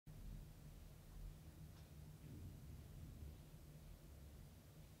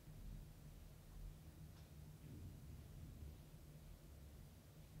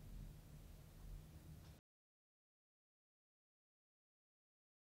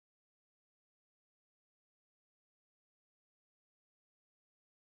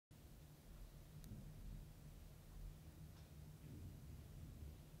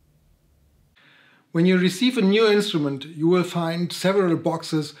When you receive a new instrument, you will find several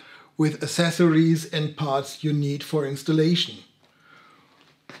boxes with accessories and parts you need for installation.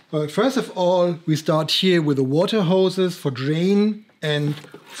 Well, first of all, we start here with the water hoses for drain and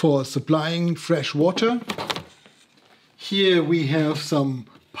for supplying fresh water. Here we have some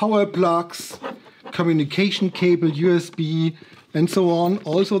power plugs, communication cable, USB, and so on.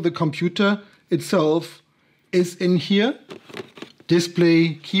 Also the computer itself is in here,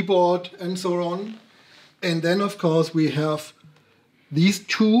 display, keyboard, and so on. And then of course we have these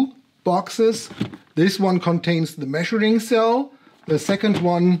two boxes. This one contains the measuring cell. The second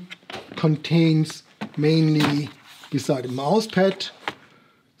one contains mainly, beside a mouse pad,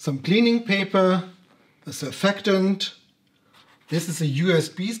 some cleaning paper, a surfactant. This is a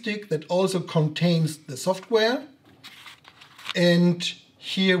USB stick that also contains the software. And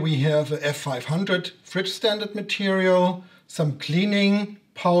here we have a F500 FRITSCH standard material, some cleaning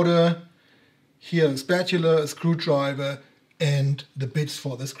powder, here a spatula, a screwdriver, and the bits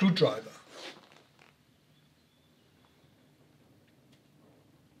for the screwdriver.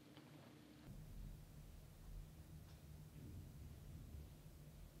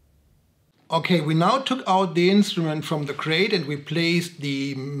 Okay, we now took out the instrument from the crate and we placed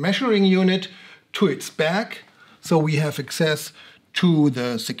the measuring unit to its back. So we have access to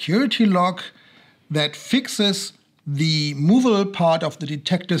the security lock that fixes the movable part of the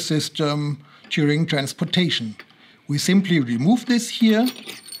detector system during transportation. We simply remove this here,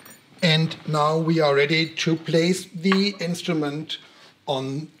 and now we are ready to place the instrument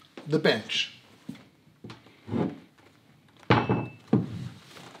on the bench.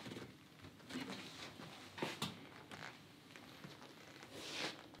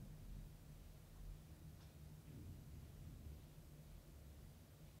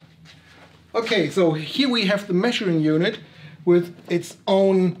 Okay, so here we have the measuring unit with its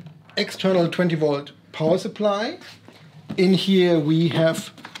own external 20-volt power supply. In here we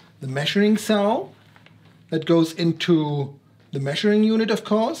have the measuring cell that goes into the measuring unit, of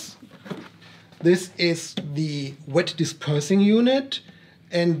course. This is the wet dispersing unit,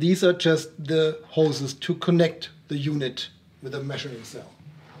 and these are just the hoses to connect the unit with the measuring cell.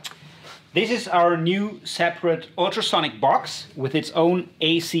 This is our new separate ultrasonic box with its own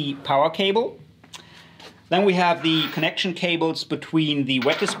AC power cable. Then we have the connection cables between the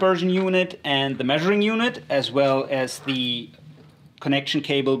wet dispersion unit and the measuring unit, as well as the connection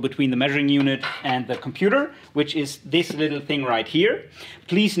cable between the measuring unit and the computer, which is this little thing right here.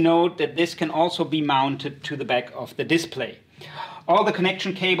 Please note that this can also be mounted to the back of the display. All the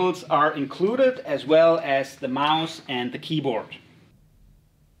connection cables are included, as well as the mouse and the keyboard.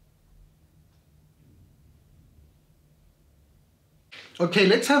 Okay,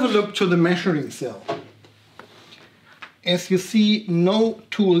 let's have a look to the measuring cell. As you see, no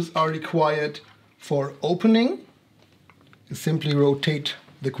tools are required for opening. You simply rotate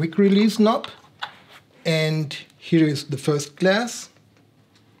the quick release knob, and here is the first glass,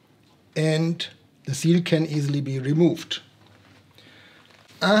 and the seal can easily be removed.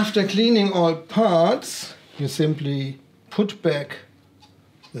 After cleaning all parts, you simply put back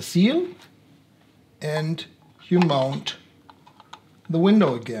the seal and you mount the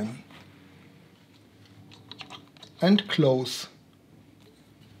window again and close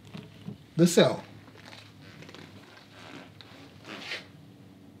the cell.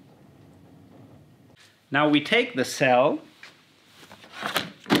 Now we take the cell,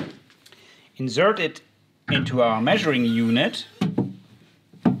 insert it into our measuring unit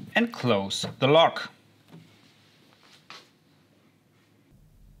and close the lock.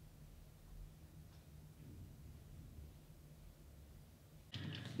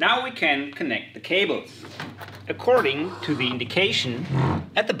 Now we can connect the cables according to the indication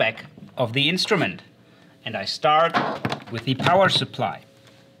at the back of the instrument. And I start with the power supply.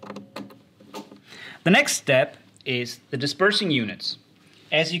 The next step is the dispersing units.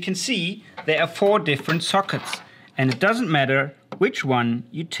 As you can see, there are 4 different sockets, and it doesn't matter which one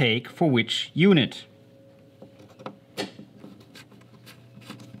you take for which unit.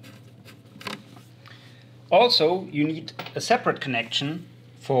 Also, you need a separate connection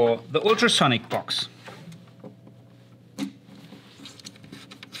for the ultrasonic box.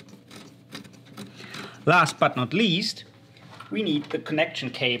 Last but not least, we need the connection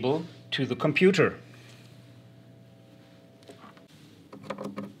cable to the computer.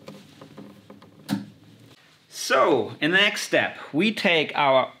 So, in the next step, we take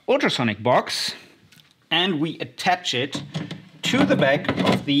our ultrasonic box and we attach it to the back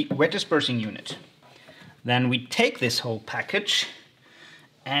of the wet dispersing unit. Then we take this whole package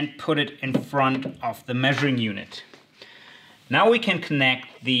and put it in front of the measuring unit. Now we can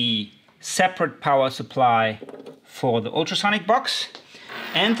connect the separate power supply for the ultrasonic box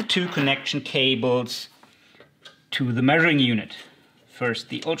and the two connection cables to the measuring unit. First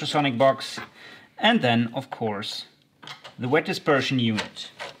the ultrasonic box and then, of course, the wet dispersion unit.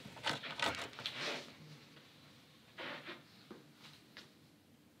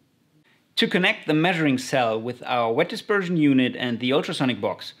 To connect the measuring cell with our wet dispersion unit and the ultrasonic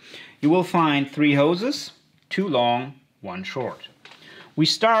box, you will find 3 hoses, 2 long, 1 short. We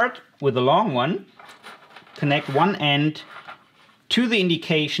start with the long one, connect one end to the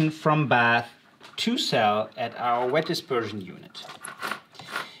indication from bath to cell at our wet dispersion unit.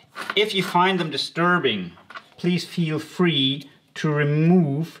 If you find them disturbing, please feel free to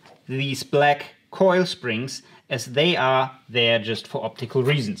remove these black coil springs, as they are there just for optical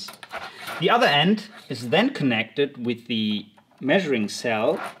reasons. The other end is then connected with the measuring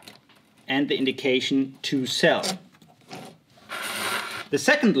cell and the indication to cell. The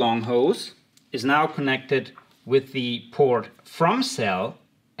second long hose is now connected with the port from cell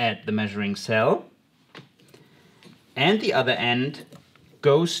at the measuring cell, and the other end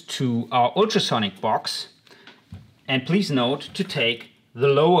goes to our ultrasonic box, and please note to take the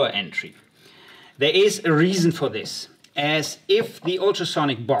lower entry. There is a reason for this, as if the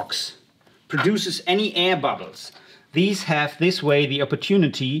ultrasonic box produces any air bubbles, these have this way the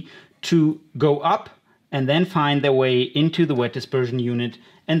opportunity to go up and then find their way into the wet dispersion unit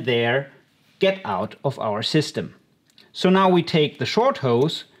and there get out of our system. So now we take the short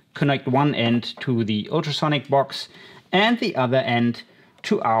hose, connect one end to the ultrasonic box and the other end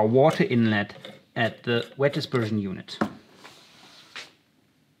to our water inlet at the wet dispersion unit.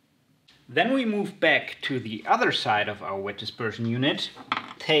 Then we move back to the other side of our wet dispersion unit,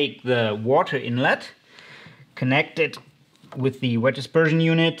 take the water inlet, connect it with the wet dispersion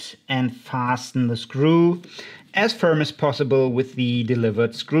unit and fasten the screw as firm as possible with the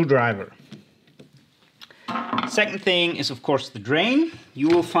delivered screwdriver. Second thing is of course the drain. You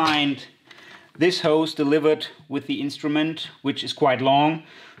will find this hose delivered with the instrument, which is quite long,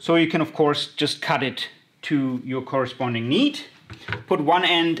 so you can of course just cut it to your corresponding need. Put one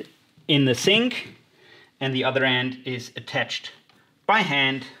end in the sink and the other end is attached by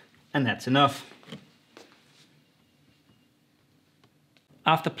hand, and that's enough.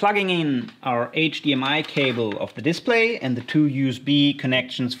 After plugging in our HDMI cable of the display and the 2 USB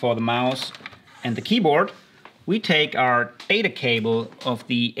connections for the mouse and the keyboard, we take our data cable of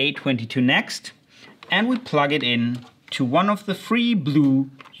the A22 NeXT and we plug it in to one of the 3 blue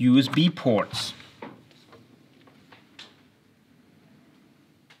USB ports.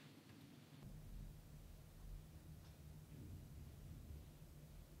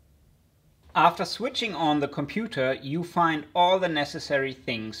 After switching on the computer, you find all the necessary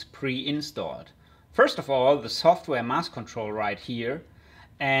things pre-installed. First of all, the software mass control right here,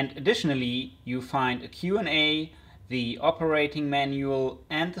 and additionally you find a Q&A, the operating manual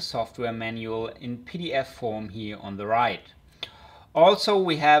and the software manual in PDF form here on the right. Also,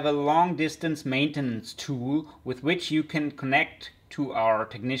 we have a long distance maintenance tool with which you can connect to our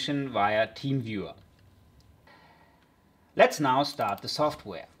technician via TeamViewer. Let's now start the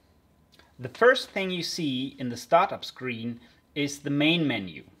software. The first thing you see in the startup screen is the main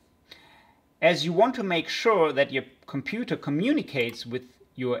menu. As you want to make sure that your computer communicates with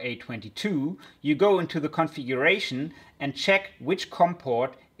your A22, you go into the configuration and check which COM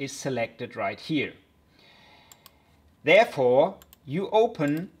port is selected right here. Therefore, you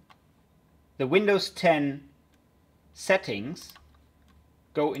open the Windows 10 settings,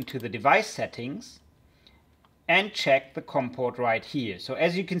 go into the device settings, and check the COM port right here. So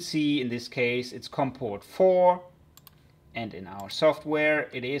as you can see, in this case it's COM port 4, and in our software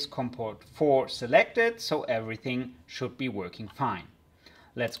it is COM port 4 selected, so everything should be working fine.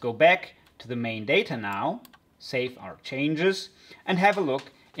 Let's go back to the main data now, save our changes and have a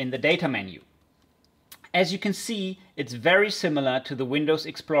look in the data menu. As you can see, it's very similar to the Windows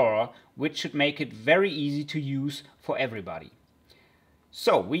Explorer, which should make it very easy to use for everybody.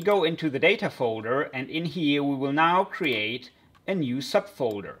 So we go into the data folder, and in here we will now create a new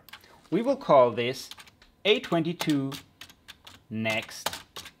subfolder. We will call this A22 NeXT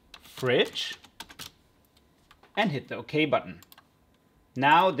FRITSCH and hit the OK button.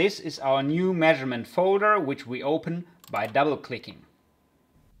 Now this is our new measurement folder, which we open by double clicking.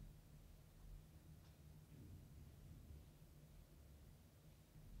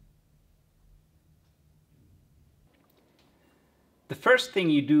 The first thing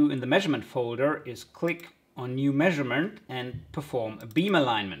you do in the measurement folder is click on New Measurement and perform a beam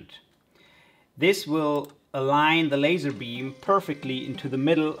alignment. This will align the laser beam perfectly into the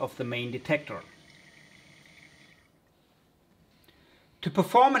middle of the main detector. To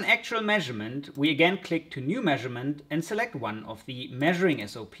perform an actual measurement, we again click to New Measurement and select one of the measuring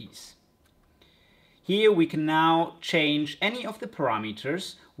SOPs. Here we can now change any of the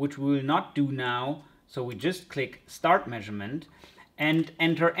parameters, which we will not do now, so we just click Start Measurement and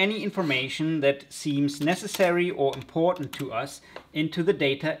enter any information that seems necessary or important to us into the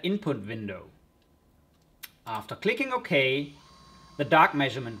data input window. After clicking OK, the dark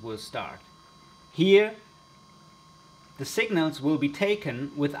measurement will start. Here, the signals will be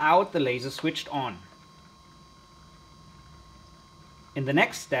taken without the laser switched on. In the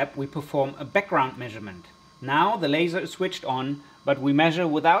next step, we perform a background measurement. Now the laser is switched on, but we measure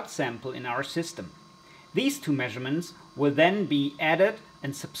without sample in our system. These two measurements will then be added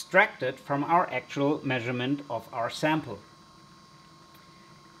and subtracted from our actual measurement of our sample.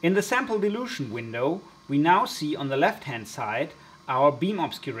 In the sample dilution window, we now see on the left-hand side our beam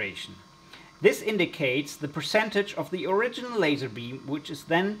obscuration. This indicates the percentage of the original laser beam which is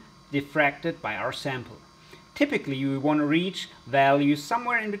then diffracted by our sample. Typically we want to reach values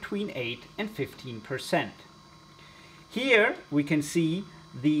somewhere in between 8 and 15%. Here we can see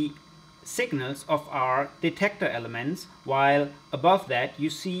the signals of our detector elements, while above that you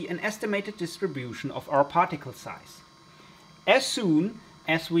see an estimated distribution of our particle size. As soon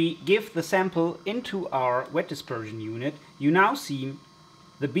as we give the sample into our wet dispersion unit, you now see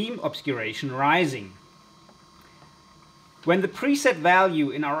the beam obscuration rising. When the preset value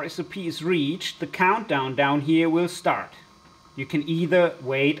in our SOP is reached, the countdown down here will start. You can either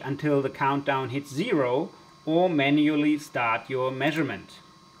wait until the countdown hits 0 or manually start your measurement.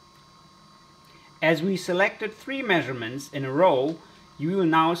 As we selected 3 measurements in a row, you will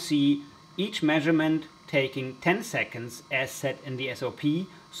now see each measurement taking 10 seconds as set in the SOP,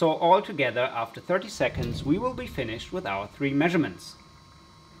 so altogether after 30 seconds we will be finished with our 3 measurements.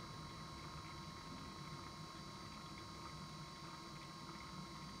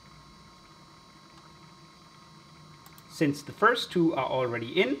 Since the first 2 are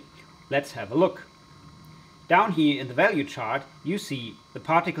already in, let's have a look. Down here in the value chart you see the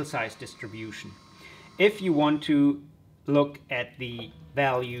particle size distribution. If you want to look at the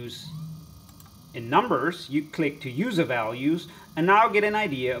values in numbers, you click to User Values and now get an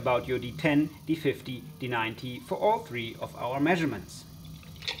idea about your D10, D50, D90 for all 3 of our measurements.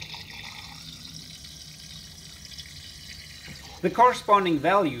 The corresponding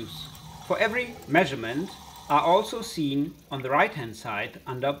values for every measurement are also seen on the right-hand side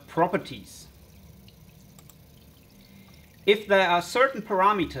under Properties. If there are certain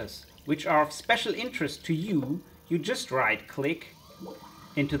parameters which are of special interest to you, you just right-click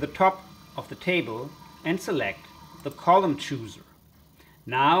into the top of the table and select the column chooser.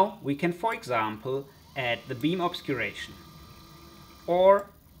 Now we can, for example, add the beam obscuration, or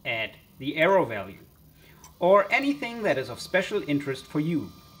add the arrow value, or anything that is of special interest for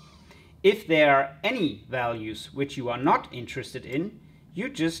you. If there are any values which you are not interested in, you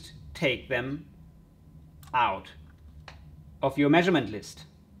just take them out of your measurement list.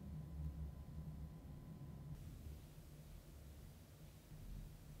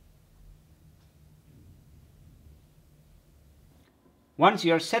 Once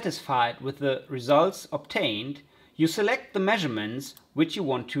you are satisfied with the results obtained, you select the measurements which you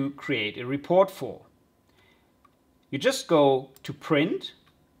want to create a report for. You just go to Print,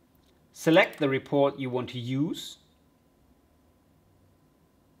 select the report you want to use.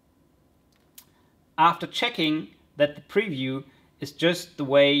 After checking that the preview is just the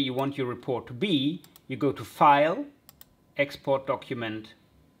way you want your report to be, you go to File, Export Document,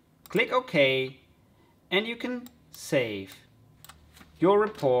 click OK, and you can save your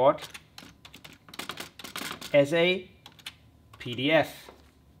report as a PDF.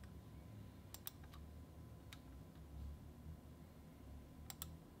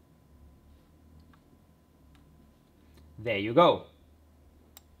 There you go.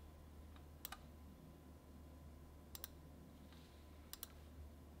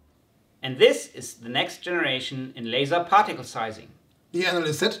 And this is the next generation in laser particle sizing. The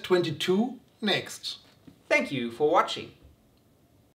ANALYSETTE 22 NeXT. Thank you for watching.